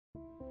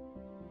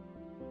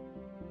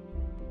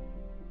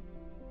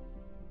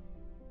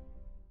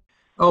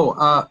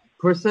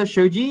Professor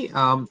Shoji,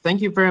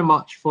 thank you very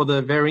much for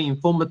the very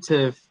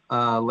informative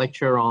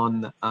lecture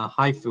on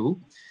HIFU.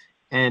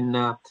 And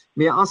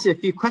may I ask you a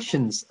few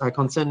questions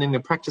concerning the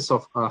practice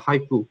of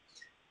HIFU?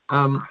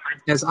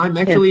 As I'm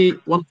actually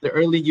one of the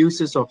early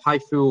users of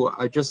HIFU,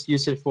 I just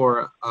use it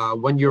for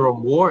 1 year or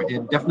more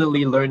and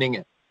definitely learning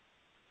it.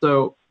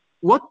 So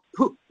what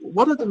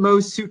are the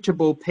most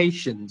suitable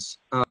patients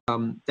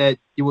that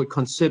you would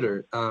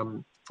consider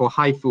for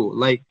HIFU?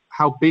 Like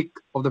how big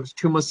of the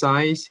tumor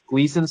size,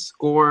 Gleason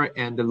score,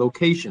 and the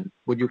location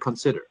would you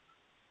consider?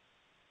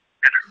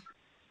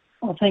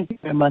 Oh, thank you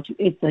very much.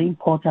 It's an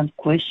important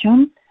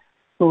question.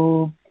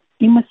 So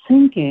in my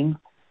thinking,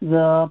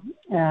 the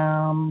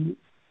HIFU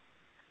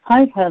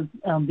has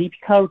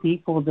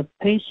difficulty for the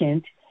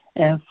patient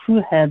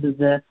who had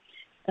the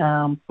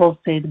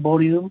prostate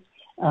volume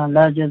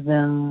larger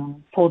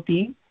than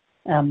 40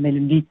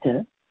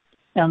 milliliter.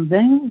 And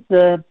then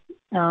the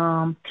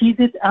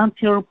TZ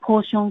anterior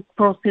portion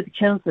prostate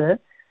cancer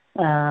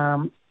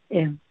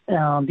is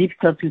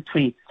difficult to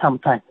treat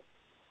sometimes.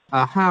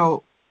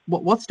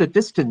 What's the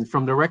distance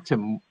from the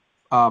rectum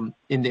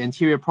in the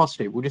anterior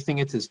prostate? Would you think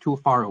it is too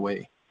far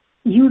away?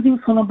 Using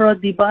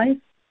sonography device,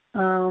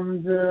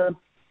 the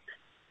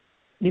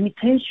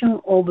limitation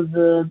of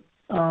the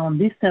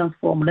distance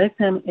from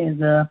rectum is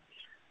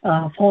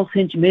 4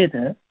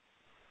 centimeters.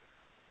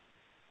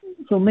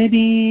 So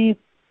maybe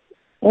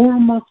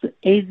almost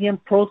Asian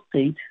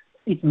prostate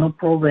is no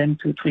problem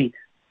to treat.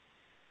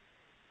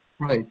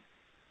 Right.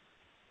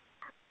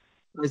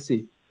 I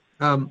see.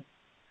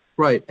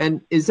 Right.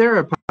 And is there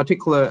a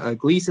particular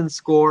Gleason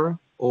score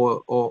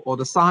or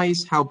the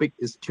size? How big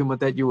is the tumor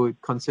that you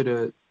would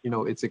consider?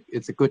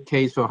 It's a good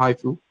case for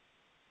HIFU?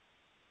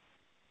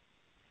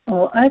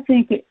 I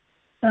think it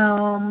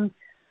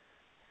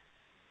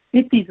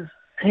is the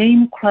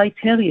same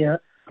criteria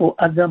for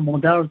other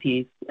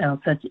modalities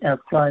such as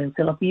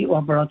cryotherapy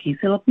or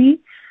brachytherapy,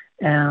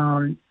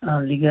 and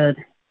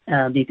regard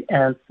it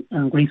as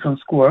Gleason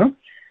score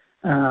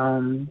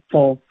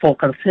for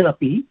focal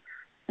therapy.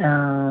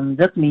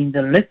 That means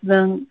less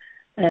than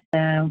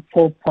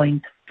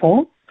 4.4,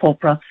 4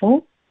 plus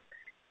 4.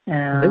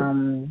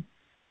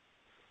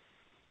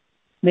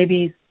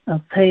 Maybe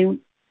same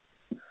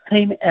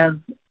as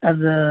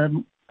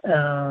the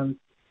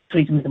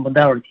treatment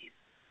modalities,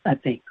 I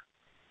think.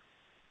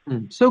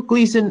 So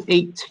Gleason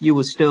 8, you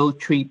will still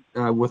treat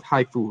with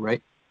HIFU,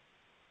 right?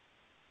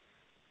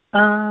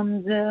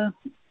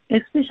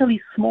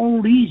 Especially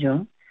small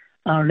region,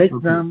 less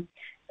than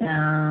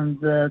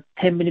the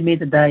 10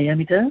 millimeter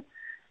diameter,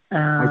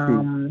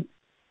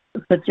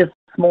 such as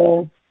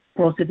small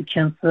prostate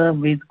cancer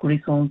with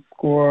Gleason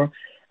score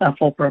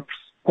 4 plus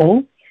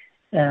 4,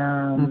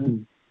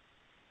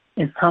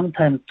 is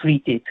sometimes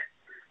treated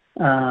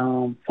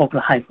for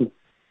the HIFU.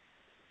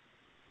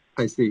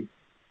 I see.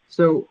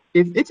 So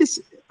if it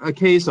is a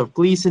case of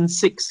Gleason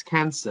 6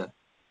 cancer,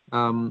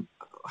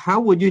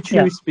 how would you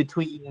choose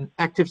between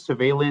active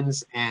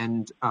surveillance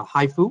and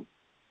HIFU?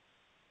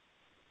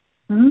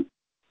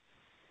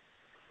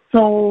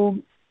 So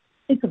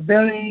it's a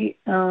very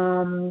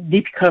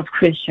difficult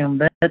question,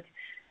 but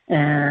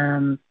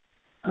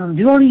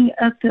during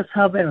active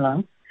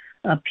surveillance,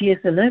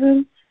 PSA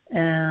level,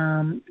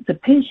 the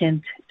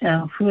patient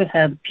who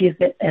had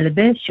PSA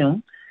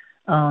elevation,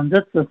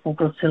 that's the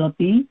focal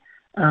therapy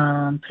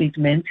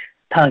treatment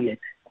target.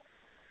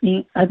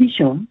 In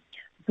addition,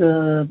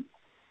 the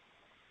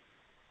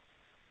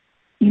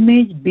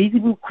image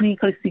visible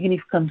clinically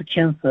significant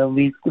cancer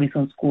with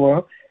Gleason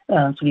score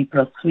 3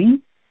 plus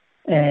 3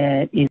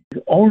 is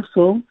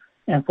also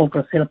a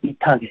focal therapy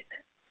target,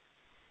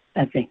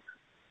 I think.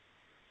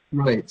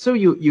 Right. So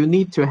you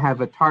need to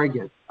have a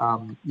target,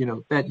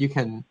 that you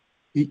can.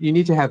 You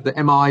need to have the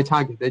MRI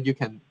target that you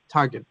can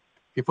target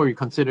before you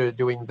consider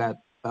doing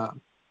that,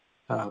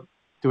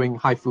 doing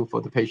HIFU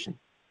for the patient.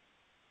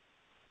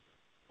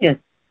 Yes.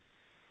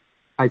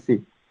 I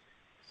see.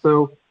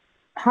 So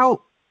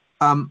how,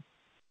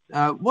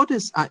 what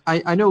is,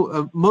 I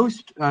know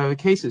most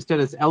cases that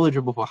is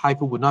eligible for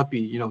HIFU would not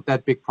be,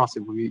 that big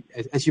prostate, would be,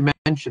 as you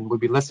mentioned, would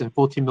be less than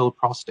 40 mil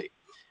prostate.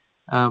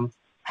 How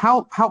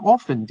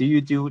often do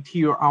you do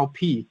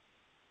TURP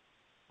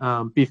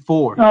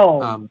before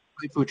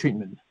HIFU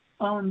treatment?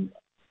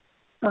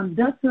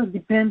 That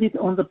depended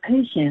on the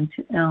patient.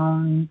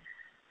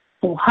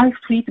 For HIFU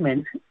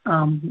treatment,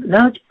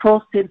 large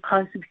prostate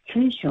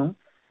calcification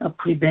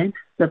prevents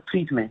the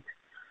treatment.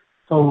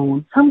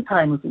 So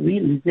sometimes we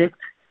reject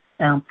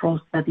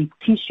prostatic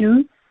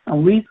tissue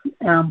with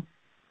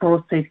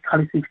prostate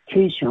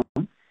calcification.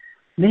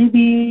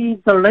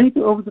 Maybe the rate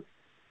of the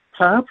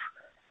TURP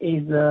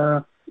is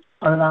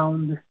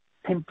around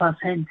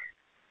 10%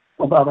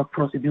 of our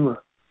procedure.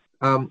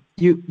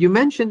 You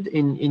mentioned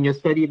in your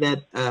study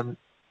that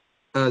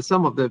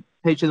some of the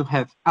patients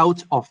have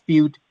out of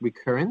field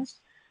recurrence.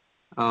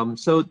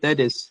 So that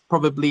is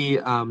probably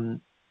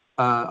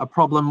a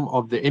problem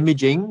of the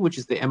imaging, which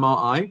is the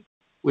MRI,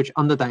 which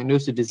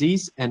underdiagnosed the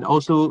disease, and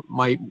also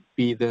might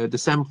be the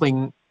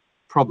sampling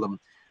problem.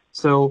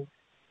 So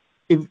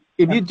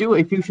if you do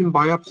a fusion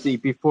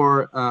biopsy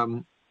before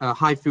a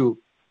HIFU,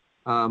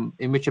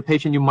 in which a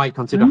patient you might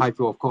consider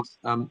HIFU, of course,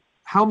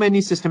 how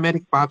many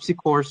systematic biopsy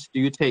courses do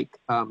you take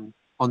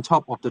on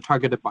top of the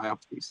targeted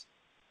biopsies?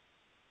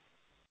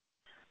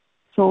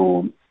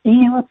 So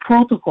in our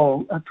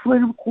protocol, a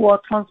 12-core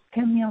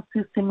transcranial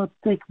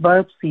systematic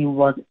biopsy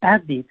was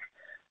added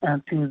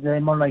to the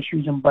MRI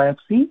fusion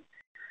biopsy.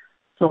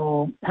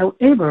 So,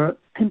 however,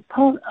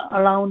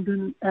 around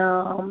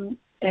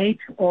 8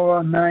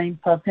 or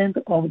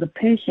 9% of the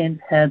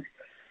patients had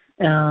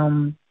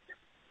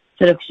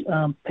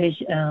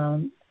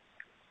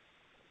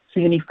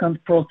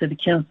significant prostate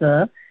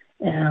cancer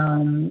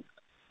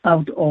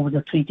out of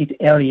the treated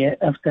area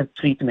after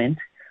treatment.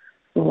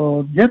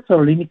 So that's a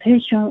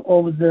limitation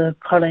of the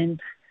current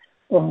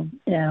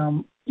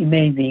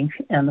imaging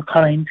and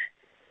current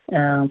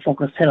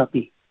focus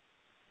therapy,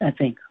 I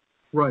think.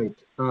 Right.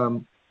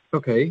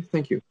 Okay.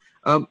 Thank you.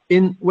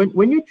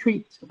 When you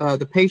treat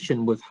the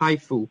patient with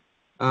HIFU,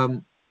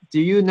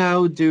 do you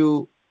now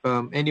do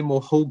any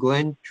more whole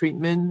gland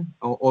treatment,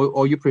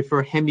 or you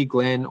prefer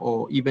hemi-gland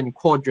or even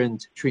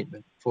quadrant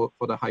treatment for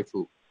the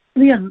HIFU?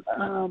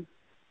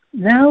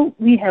 Now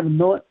we are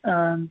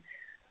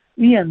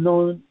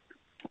not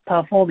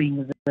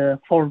performing the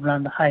full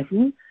gland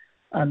HIFU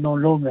no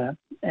longer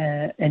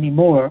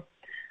anymore.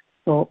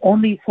 So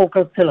only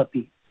focal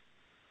therapy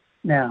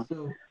now.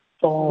 So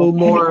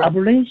more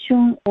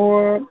ablation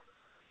or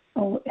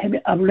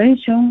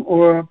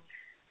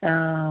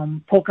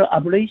focal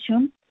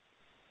ablation.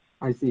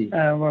 I see.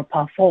 Were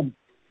performed.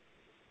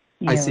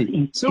 I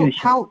see. So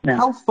how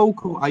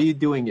focal are you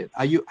doing it?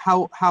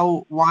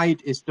 How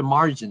wide is the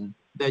margin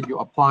that you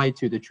apply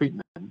to the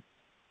treatment?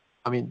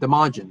 I mean, the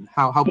margin.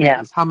 How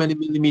many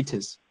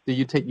millimeters do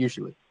you take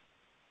usually?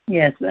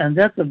 Yes, and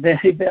that's a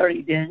very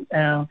very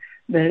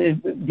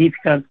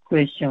difficult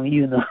question,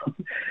 you know.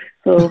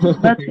 So,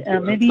 but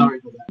maybe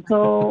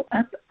so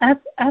at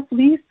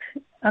least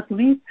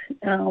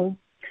 5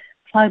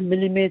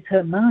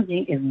 millimeter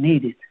margin is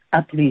needed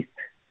at least.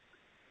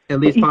 At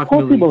least 5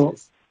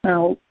 millimeters.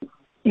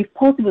 If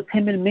possible,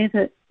 10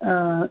 millimeter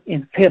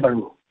is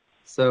favorable.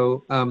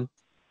 So I'm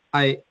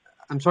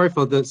sorry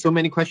for so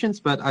many questions,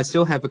 but I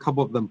still have a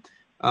couple of them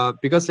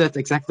because that's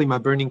exactly my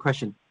burning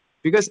question.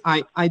 Because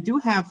I do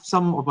have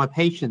some of my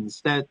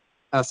patients that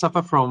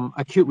suffer from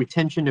acute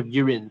retention of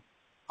urine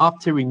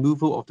after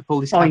removal of the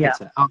Foley's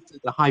catheter, after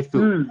the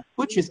HIFU,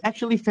 which is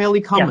actually fairly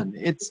common.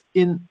 It's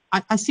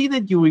I see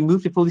that you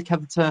remove the Foley's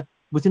catheter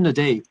within a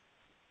day.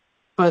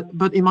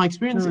 But in my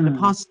experience in the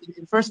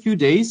first few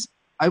days,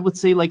 I would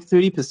say like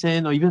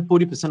 30% or even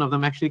 40% of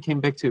them actually came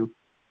back to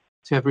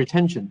have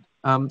retention.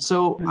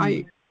 So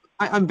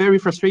I'm very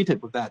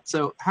frustrated with that.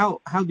 So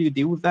how do you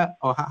deal with that,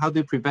 or how do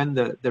you prevent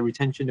the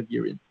retention of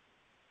urine?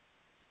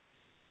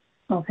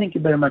 Oh, thank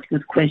you very much.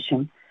 Good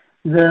question.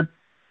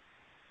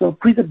 So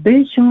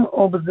preservation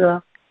of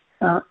the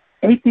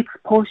apex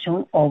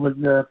portion of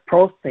the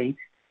prostate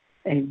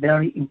is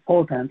very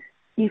important.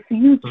 If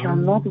you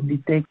cannot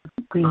detect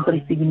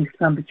clinically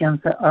significant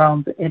cancer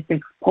around the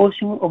apex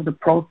portion of the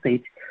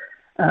prostate,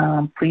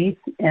 please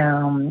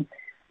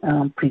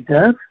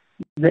preserve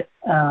the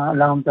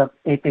around the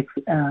apex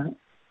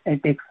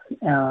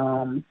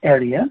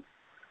area,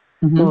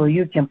 so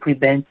you can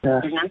prevent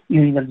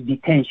urinary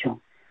detention.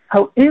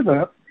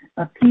 However,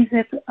 a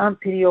TZ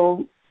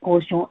anterior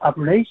portion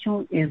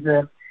ablation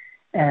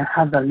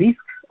has a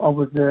risk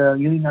of the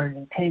urinary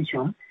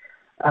retention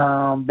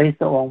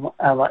based on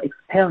our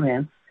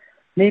experience.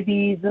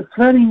 Maybe the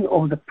swelling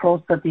of the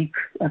prostatic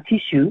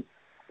tissue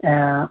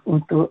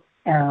would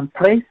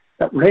place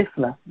the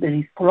wrestler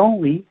very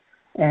strongly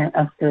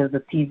after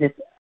the TZ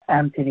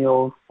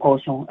anterior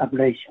portion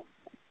ablation.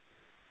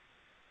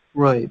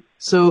 Right.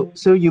 So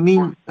you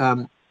mean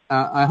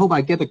I hope I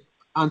get the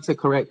answer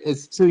correct.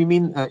 So you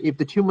mean if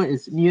the tumor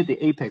is near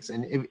the apex,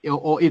 and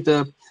if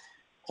the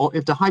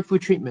HIFU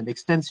treatment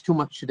extends too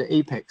much to the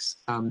apex,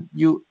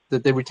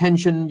 the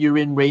retention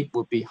urine rate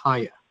would be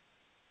higher.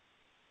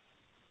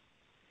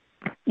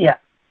 Yeah.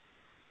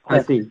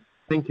 I see.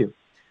 Thank you.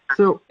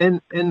 So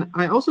and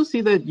I also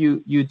see that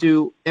you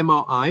do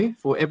MRI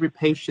for every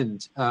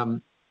patient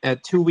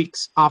at 2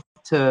 weeks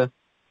after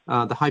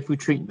the HIFU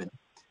treatment.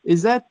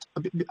 Is that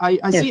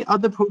I see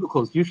other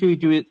protocols usually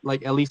do it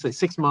like at least like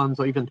 6 months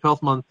or even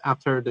 12 months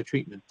after the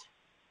treatment.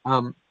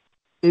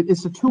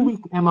 Is the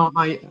 2-week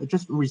MRI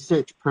just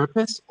research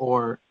purpose,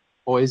 or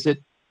is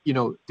it,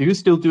 do you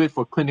still do it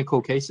for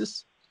clinical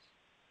cases?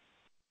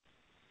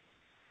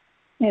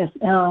 Yes.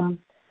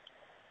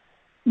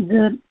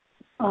 The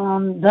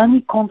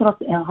dynamic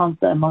contrast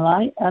enhanced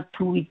MRI at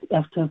 2 weeks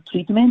after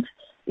treatment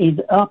is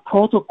a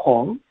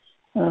protocol,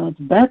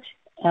 but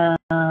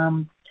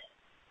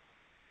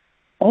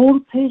all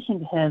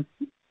patients have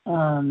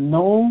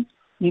no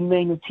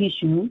remaining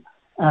tissue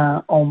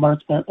on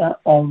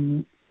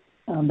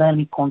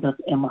dynamic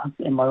contrast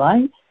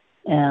MRI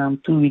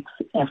 2 weeks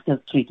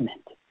after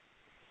treatment.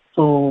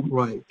 So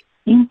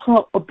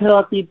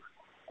intraoperative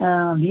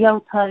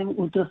real-time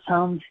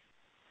ultrasound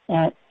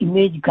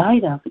image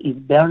guidance is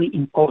very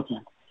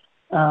important.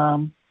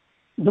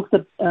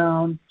 Dr.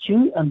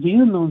 Chiu, do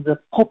you know the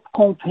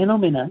popcorn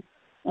phenomenon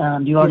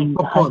during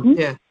popcorn, HIFU?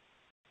 yeah.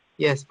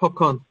 Yes,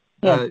 popcorn.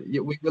 Yes.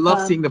 We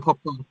love seeing the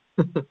popcorn.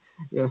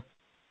 Yeah.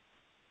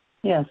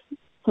 Yes.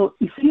 So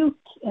if you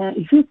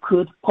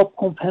could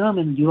popcorn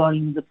phenomenon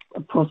during the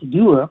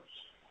procedure,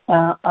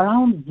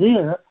 around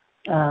there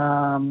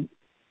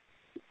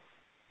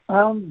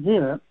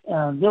there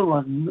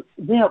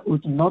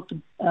would not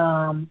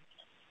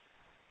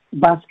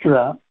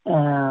vascular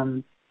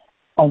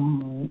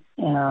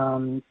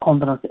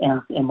contrast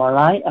and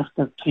MRI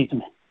after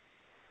treatment.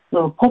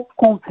 So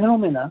popcorn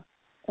phenomena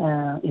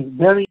is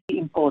very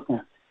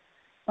important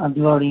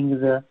during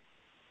the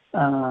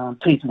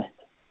treatment.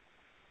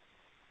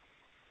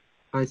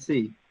 I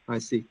see.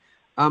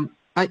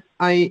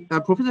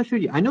 Professor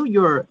Shoji, I know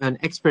you're an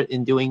expert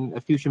in doing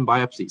fusion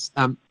biopsies.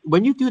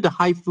 When you do the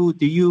HIFU,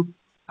 do you?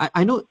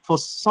 I know for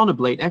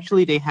Sonoblade,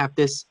 actually they have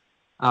this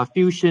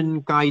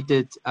fusion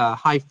guided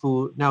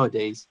HIFU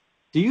nowadays.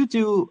 Do you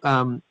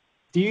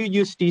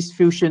use these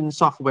fusion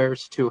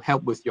softwares to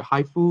help with your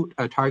HIFU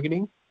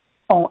targeting?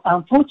 Oh,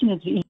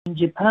 unfortunately, in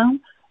Japan,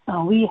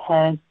 we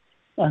have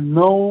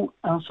no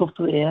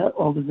software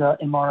of the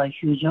MRI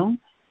fusion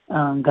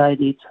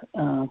guided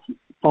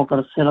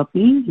focal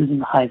therapy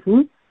using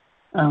HIFU.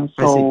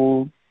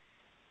 So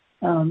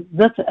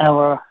that's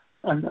our.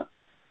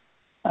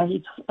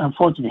 It's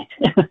unfortunate.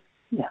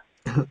 Yeah.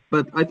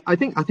 But I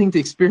think the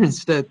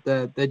experience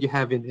that you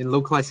have in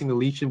localizing the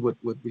lesion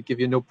would give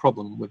you no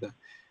problem with that.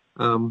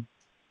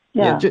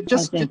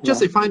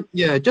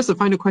 Just a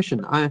final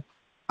question. I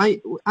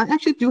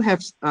actually do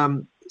have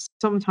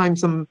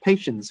sometimes some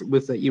patients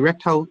with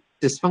erectile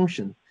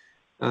dysfunction,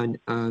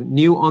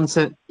 new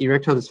onset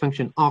erectile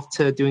dysfunction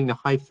after doing the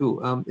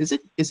HIFU.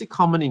 Is it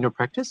common in your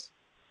practice?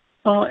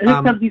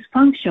 Erectile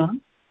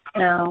dysfunction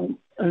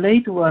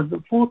rate was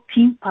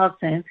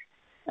 14%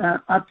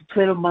 up to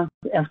 12 months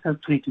after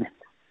treatment.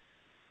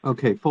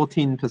 Okay,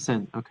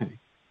 14%. Okay.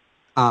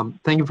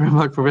 Thank you very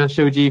much, Professor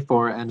Shoji,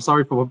 and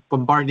sorry for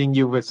bombarding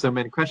you with so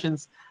many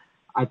questions.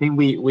 I think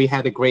we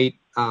had a great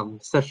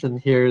session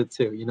here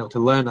to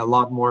learn a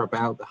lot more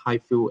about the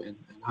HIFU, and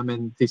I'm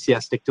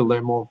enthusiastic to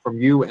learn more from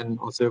you and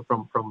also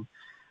from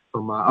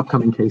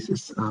upcoming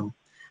cases.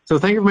 So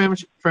thank you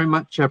very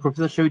much,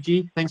 Professor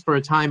Shoji. Thanks for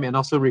your time and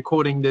also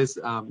recording this.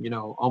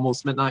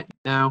 Almost midnight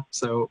now.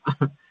 So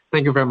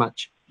thank you very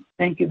much.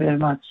 Thank you very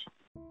much.